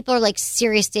York, people are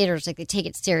serious daters. They take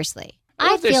it seriously.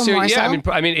 I feel more so.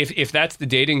 I mean, if that's the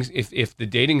dating, if the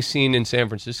dating scene in San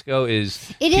Francisco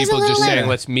is people just saying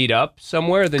let's meet up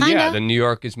somewhere, then then New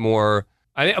York is more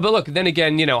But look, then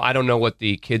again, I don't know what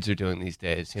the kids are doing these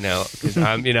days, because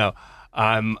I'm, Do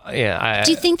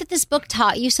you think that this book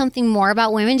taught you something more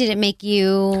about women? Did it make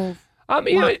you...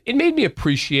 it made me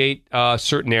appreciate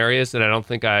certain areas that I don't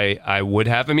think I would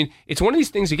have. I mean, it's one of these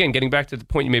things, again, getting back to the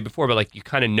point you made before, but like you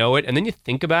kind of know it, and then you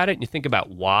think about it, and you think about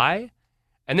why,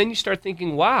 and then you start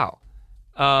thinking, wow,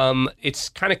 it's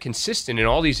kind of consistent in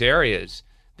all these areas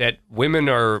that women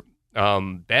are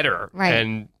better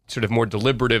and sort of more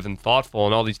deliberative and thoughtful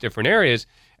in all these different areas,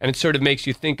 and it sort of makes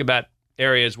you think about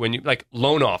areas when you, like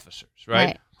loan officers,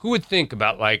 right? Who would think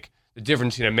about like the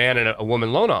difference between a man and a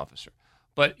woman loan officer?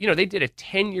 But, they did a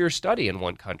 10-year study in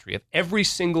one country of every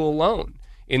single loan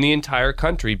in the entire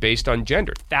country based on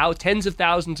gender, tens of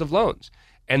thousands of loans.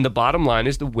 And the bottom line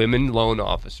is the women loan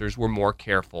officers were more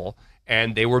careful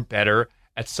and they were better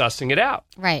at sussing it out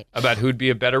about who'd be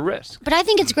a better risk. But I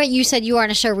think it's great you said you were on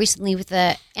a show recently with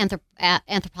the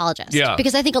anthropologist. Yeah.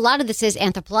 Because I think a lot of this is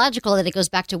anthropological, that it goes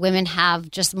back to women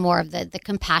have just more of the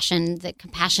compassion, the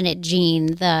compassionate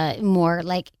gene, the more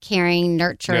like caring,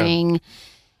 nurturing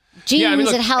genes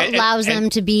that allows them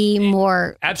to be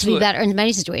more, to be better in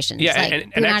many situations. Yeah,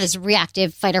 like, they're not as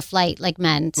reactive, fight or flight like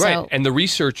men. Right, So. and the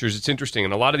researchers, it's interesting,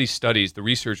 in a lot of these studies, the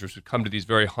researchers would come to these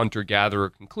very hunter-gatherer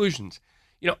conclusions.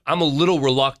 I'm a little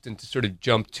reluctant to sort of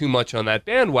jump too much on that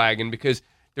bandwagon because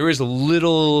there is a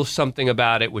little something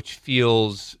about it which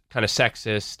feels kind of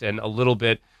sexist and a little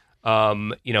bit,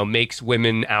 makes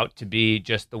women out to be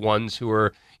just the ones who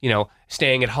are,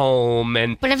 staying at home.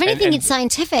 But if anything, it's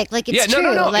scientific. Like, it's true.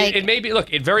 No. Like, it may be.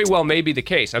 Look, it very well may be the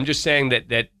case. I'm just saying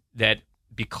that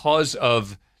because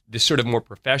of this sort of more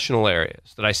professional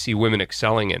areas that I see women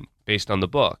excelling in, based on the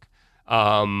book,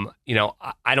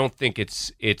 I don't think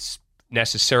it's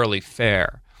necessarily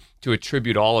fair to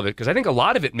attribute all of it, because I think a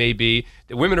lot of it may be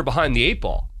that women are behind the 8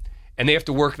 ball and they have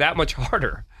to work that much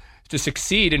harder to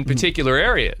succeed in particular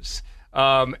areas,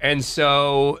 and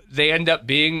so they end up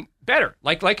being better,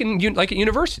 like at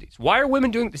universities. Why are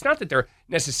women doing? It's not that they're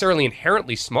necessarily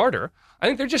inherently smarter. I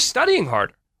think they're just studying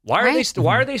harder. Why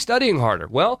are they studying harder?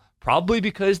 Well, probably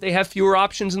because they have fewer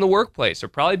options in the workplace, or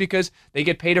probably because they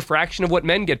get paid a fraction of what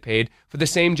men get paid for the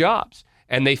same jobs,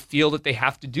 and they feel that they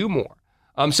have to do more.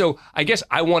 So I guess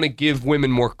I want to give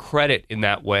women more credit in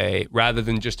that way, rather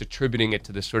than just attributing it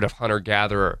to this sort of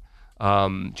hunter-gatherer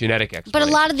genetic explanation. But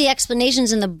a lot of the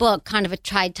explanations in the book kind of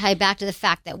tie back to the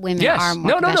fact that women are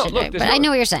more professional. Look, but I know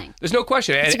what you're saying. There's no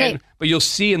question. But you'll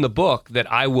see in the book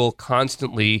that I will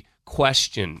constantly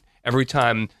question every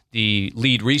time the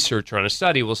lead researcher on a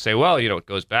study will say, well, it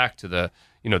goes back to the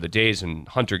days in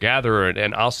hunter-gatherer,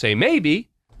 and I'll say maybe,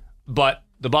 but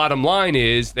the bottom line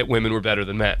is that women were better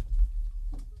than men.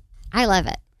 I love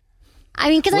it. I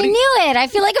mean, because I knew it. I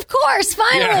feel like, of course,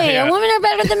 finally, women are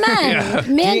better than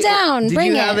men. Man down,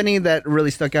 bring it. Did you have any that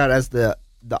really stuck out as the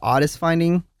oddest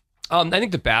finding? I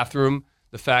think the bathroom,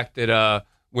 the fact that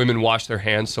women wash their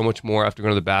hands so much more after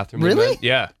going to the bathroom. Really? Men.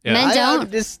 Yeah. Men don't. I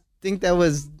just think that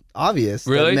was obvious.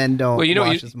 Really? That men don't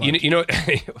wash as much. I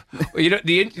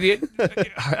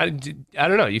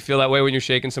don't know. You feel that way when you're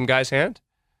shaking some guy's hand?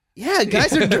 Yeah,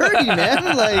 guys are dirty,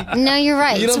 man. Like, no, you're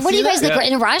right. You So what do you guys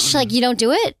in a rush? Like, you don't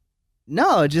do it?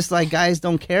 No, just like guys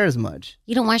don't care as much.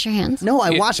 You don't wash your hands? No,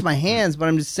 I wash my hands, but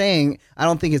I'm just saying I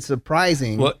don't think it's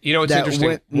surprising. Well, it's that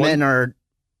interesting. Men are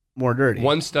more dirty.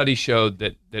 One study showed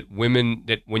that women,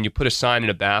 that when you put a sign in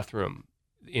a bathroom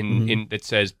in that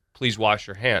says please wash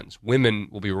your hands, women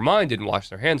will be reminded and wash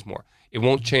their hands more. It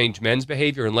won't change men's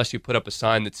behavior unless you put up a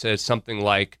sign that says something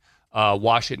like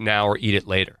wash it now or eat it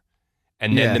later.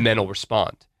 And then the men will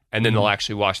respond. And then they'll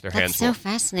actually wash their hands more. That's so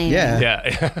fascinating.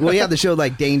 Yeah. Well, you have to show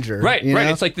like danger. Right. You know?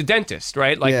 It's like the dentist,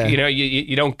 right? Like,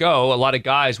 you don't go. A lot of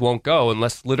guys won't go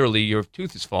unless literally your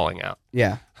tooth is falling out.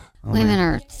 Yeah. Women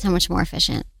are so much more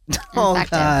efficient. Oh,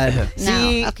 effective. God. No.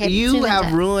 See, Okay, you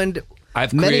have ruined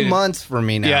many months for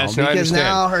me now. Yes, no, I because understand.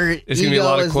 now her There's gonna be a ego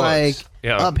lot of is quotes.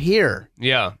 like up here.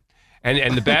 Yeah.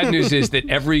 And the bad news is that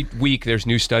every week there's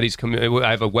new studies coming. I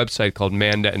have a website called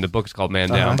Man Down, and the book's called Man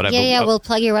Down. But we'll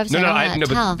plug your website.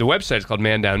 But the website is called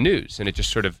Man Down News, and it just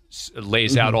sort of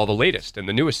lays out all the latest and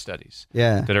the newest studies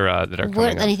that are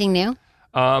coming out. Anything new?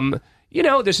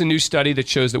 There's a new study that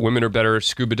shows that women are better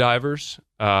scuba divers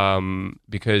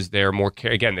because they're more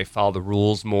again, they follow the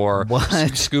rules more.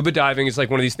 What? Scuba diving is like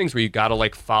one of these things where you got to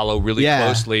like follow really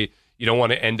closely. You don't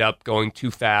want to end up going too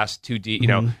fast, too deep,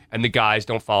 and the guys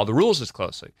don't follow the rules as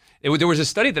closely. There was a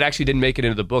study that actually didn't make it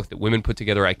into the book that women put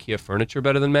together IKEA furniture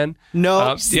better than men. No,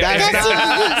 that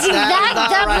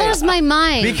blows my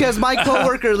mind. Because my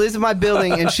coworker lives in my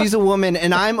building and she's a woman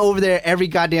and I'm over there every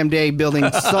goddamn day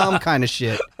building some kind of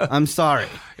shit. I'm sorry.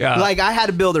 Yeah. Like I had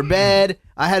to build her bed.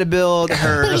 I had to build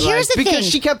her. But here's the because thing.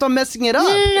 she kept on messing it up.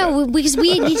 No, because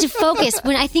we need to focus.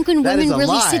 When That is women a really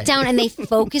lie. sit down and they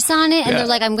focus on it and they're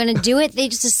like, I'm going to do it, they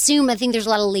just assume. I think there's a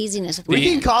lot of laziness. With We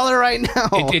can call her right now.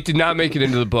 It did not make it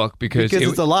into the book because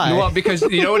it's a lie. Well, because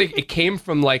you know what? It came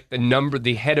from like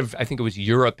the head of, I think it was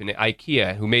Europe in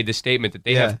IKEA, who made the statement that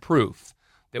they have proof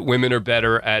that women are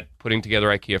better at putting together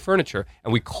IKEA furniture.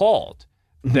 And we called.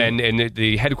 Then, and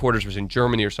the headquarters was in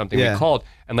Germany or something. We called,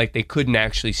 and like they couldn't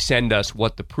actually send us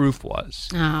what the proof was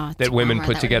that women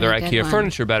put together IKEA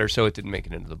furniture better, so it didn't make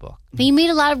it into the book. But you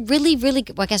made a lot of really, really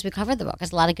good. Well, I guess we covered the book.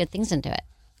 There's a lot of good things into it.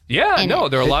 Yeah, no,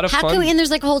 there are a lot of fun. And there's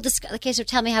like a whole okay, so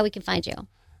tell me how we can find you.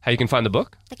 How you can find the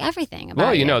book? Like everything about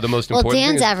Well, you know, the most important thing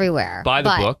Dan's is everywhere. buy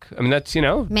the book. I mean, that's,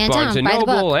 Man Barnes down, & buy the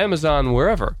Noble, book. Amazon,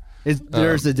 wherever.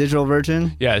 There's a digital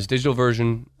version? Yeah, it's a digital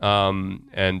version.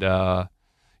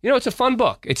 It's a fun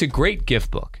book. It's a great gift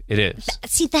book. It is.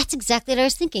 See, that's exactly what I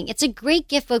was thinking. It's a great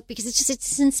gift book because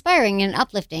it's inspiring and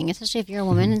uplifting, especially if you're a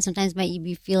woman and sometimes you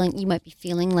might be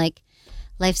feeling like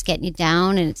life's getting you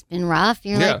down and it's been rough.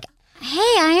 You're like, hey,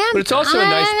 I am. But it's also a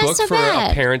nice book so for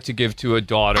bad. a parent to give to a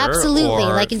daughter. Absolutely,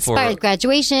 or like inspired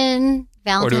graduation,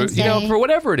 Valentine's Day. For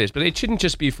whatever it is. But it shouldn't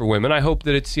just be for women. I hope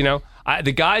that it's,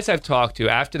 the guys I've talked to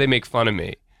after they make fun of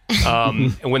me,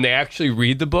 and when they actually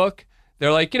read the book,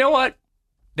 they're like, you know what?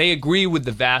 They agree with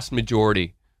the vast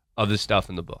majority of the stuff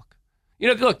in the book.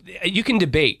 Look, you can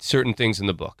debate certain things in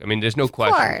the book. I mean, there's no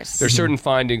question. Course. There's certain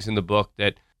findings in the book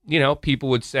that, people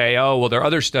would say, oh, well, there are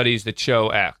other studies that show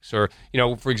X. Or,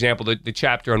 for example, the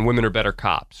chapter on women are better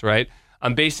cops, right?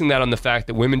 I'm basing that on the fact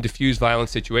that women diffuse violent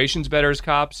situations better as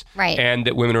cops, right, and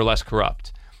that women are less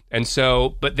corrupt. And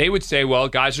so, but they would say, well,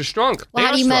 guys are stronger. Well,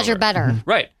 how do you measure better?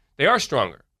 Right. They are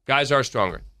stronger. Guys are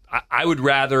stronger. I would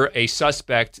rather a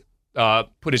suspect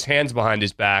put his hands behind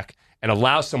his back and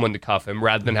allow someone to cuff him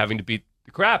rather than having to beat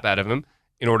the crap out of him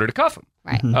in order to cuff him.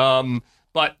 Right.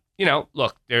 But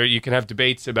look, there you can have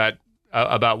debates about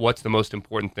what's the most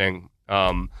important thing.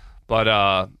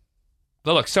 But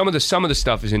look, some of the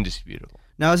stuff is indisputable.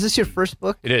 Now, is this your first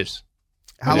book? It is.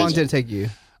 How long did it take you?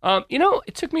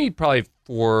 It took me probably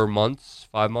 5 months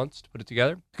to put it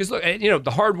together. Because, look,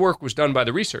 the hard work was done by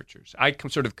the researchers. I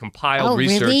sort of compiled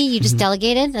research. Oh, really? You just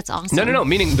delegated? That's awesome. No,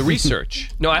 meaning the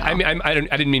research. No, I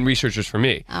didn't mean researchers for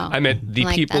me. Oh. I meant the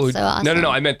people who... So awesome. No,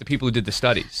 I meant the people who did the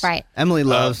studies. Right. Emily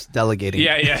loves delegating.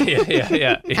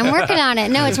 Yeah. I'm working on it.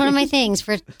 No, it's one of my things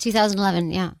for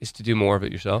 2011, Is to do more of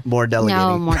it yourself? More delegating.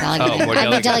 No, more delegating.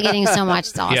 I've been delegating so much.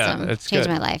 It's awesome. Yeah, that's changed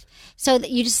good. my life. So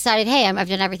you just decided, hey, I've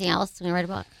done everything else. I'm going to write a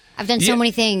book. I've done so many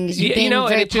things. You've been a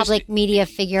very public media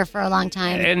figure for a long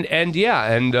time. And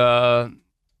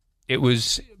it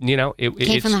was, it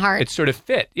came from the heart. It sort of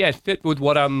fit. Yeah, it fit with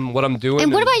what I'm doing.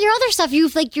 And what about your other stuff?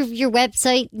 You've your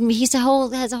website.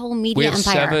 Has a whole media we have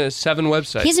empire. seven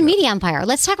websites. He has a media empire.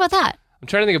 Let's talk about that. I'm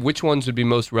trying to think of which ones would be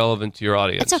most relevant to your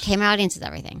audience. It's okay. My audience is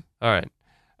everything. All right.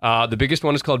 The biggest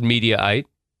one is called Mediaite,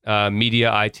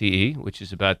 Mediaite, which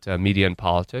is about media and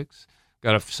politics.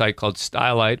 Got a site called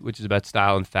Styleite, which is about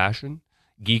style and fashion.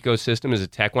 Geekosystem is a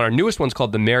tech one. Our newest one's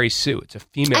called The Mary Sue. It's a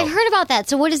female. I've heard about that.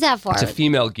 So what is that for? It's a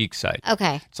female geek site.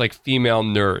 Okay. It's like female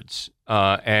nerds.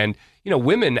 And,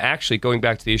 women actually, going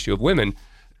back to the issue of women,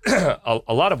 a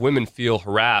lot of women feel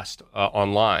harassed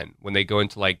online when they go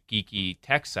into like geeky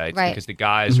tech sites because the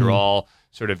guys are all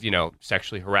sort of,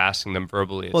 sexually harassing them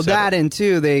verbally. Well, that and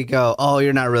too, they go, oh,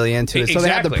 you're not really into it. So they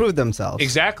have to prove themselves.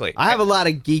 Exactly. I have a lot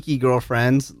of geeky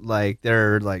girlfriends. Like,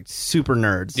 they're like super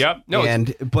nerds. Yep. No.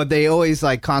 But they always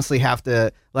like constantly have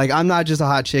to, like, I'm not just a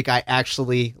hot chick. I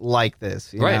actually like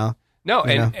this, you know? No,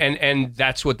 and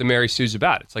that's what the Mary Sue's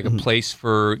about. It's like a place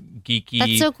for geeky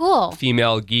That's so cool.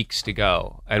 female geeks to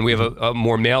go. And we have a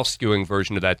more male skewing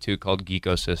version of that too called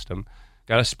Geekosystem.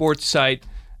 Got a sports site.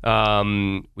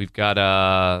 We've got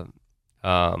a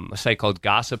site called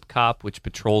Gossip Cop, which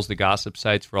patrols the gossip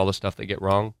sites for all the stuff they get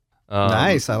wrong.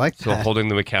 Nice, I like that. So holding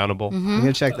them accountable. Mm-hmm. I'm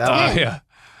gonna check that out. Yeah,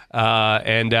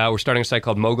 and we're starting a site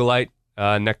called Mogulite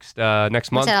next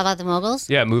month. What's that all about the moguls?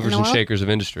 Yeah, movers and shakers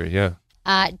of industry. Yeah.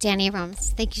 Dan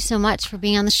Abrams, thank you so much for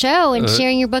being on the show and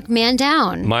sharing your book, Man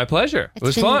Down. My pleasure. It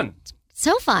was fun.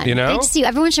 So fun. Great to see you.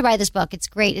 Everyone should buy this book. It's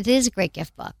great. It is a great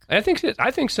gift book. I think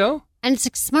so. And it's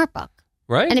a smart book.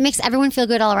 Right. And it makes everyone feel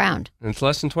good all around. And it's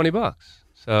less than $20.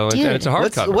 So it's a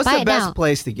hardcover. What's the best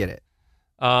place to get it?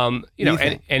 Any of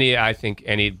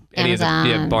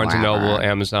the Barnes and Noble,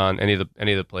 Amazon, any of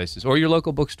the places, or your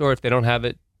local bookstore. If they don't have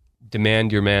it,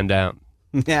 demand your man down.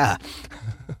 Yeah.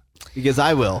 Because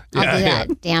I will. I'll do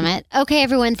that. Damn it. Okay,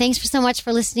 everyone. Thanks so much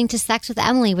for listening to Sex with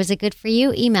Emily. Was it good for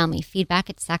you? Email me,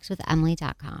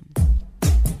 feedback@sexwithemily.com.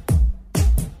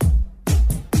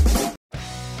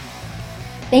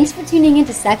 Thanks for tuning in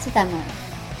to Sex with Emily.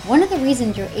 One of the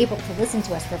reasons you're able to listen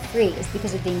to us for free is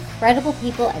because of the incredible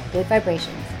people at Good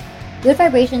Vibrations. Good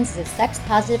Vibrations is a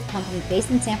sex-positive company based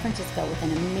in San Francisco with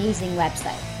an amazing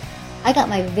website. I got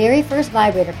my very first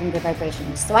vibrator from Good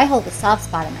Vibrations, so I hold a soft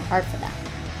spot in my heart for them.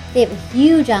 They have a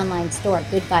huge online store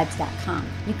at goodvibes.com.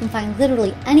 You can find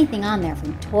literally anything on there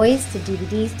from toys to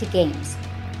DVDs to games.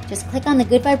 Just click on the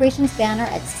Good Vibrations banner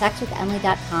at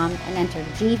sexwithemily.com and enter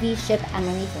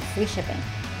GVShipEmily for free shipping.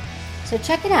 So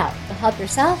check it out. You'll help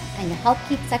yourself and you'll help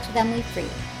keep Sex with Emily free,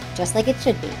 just like it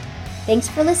should be. Thanks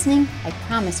for listening. I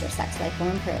promise your sex life will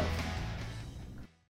improve.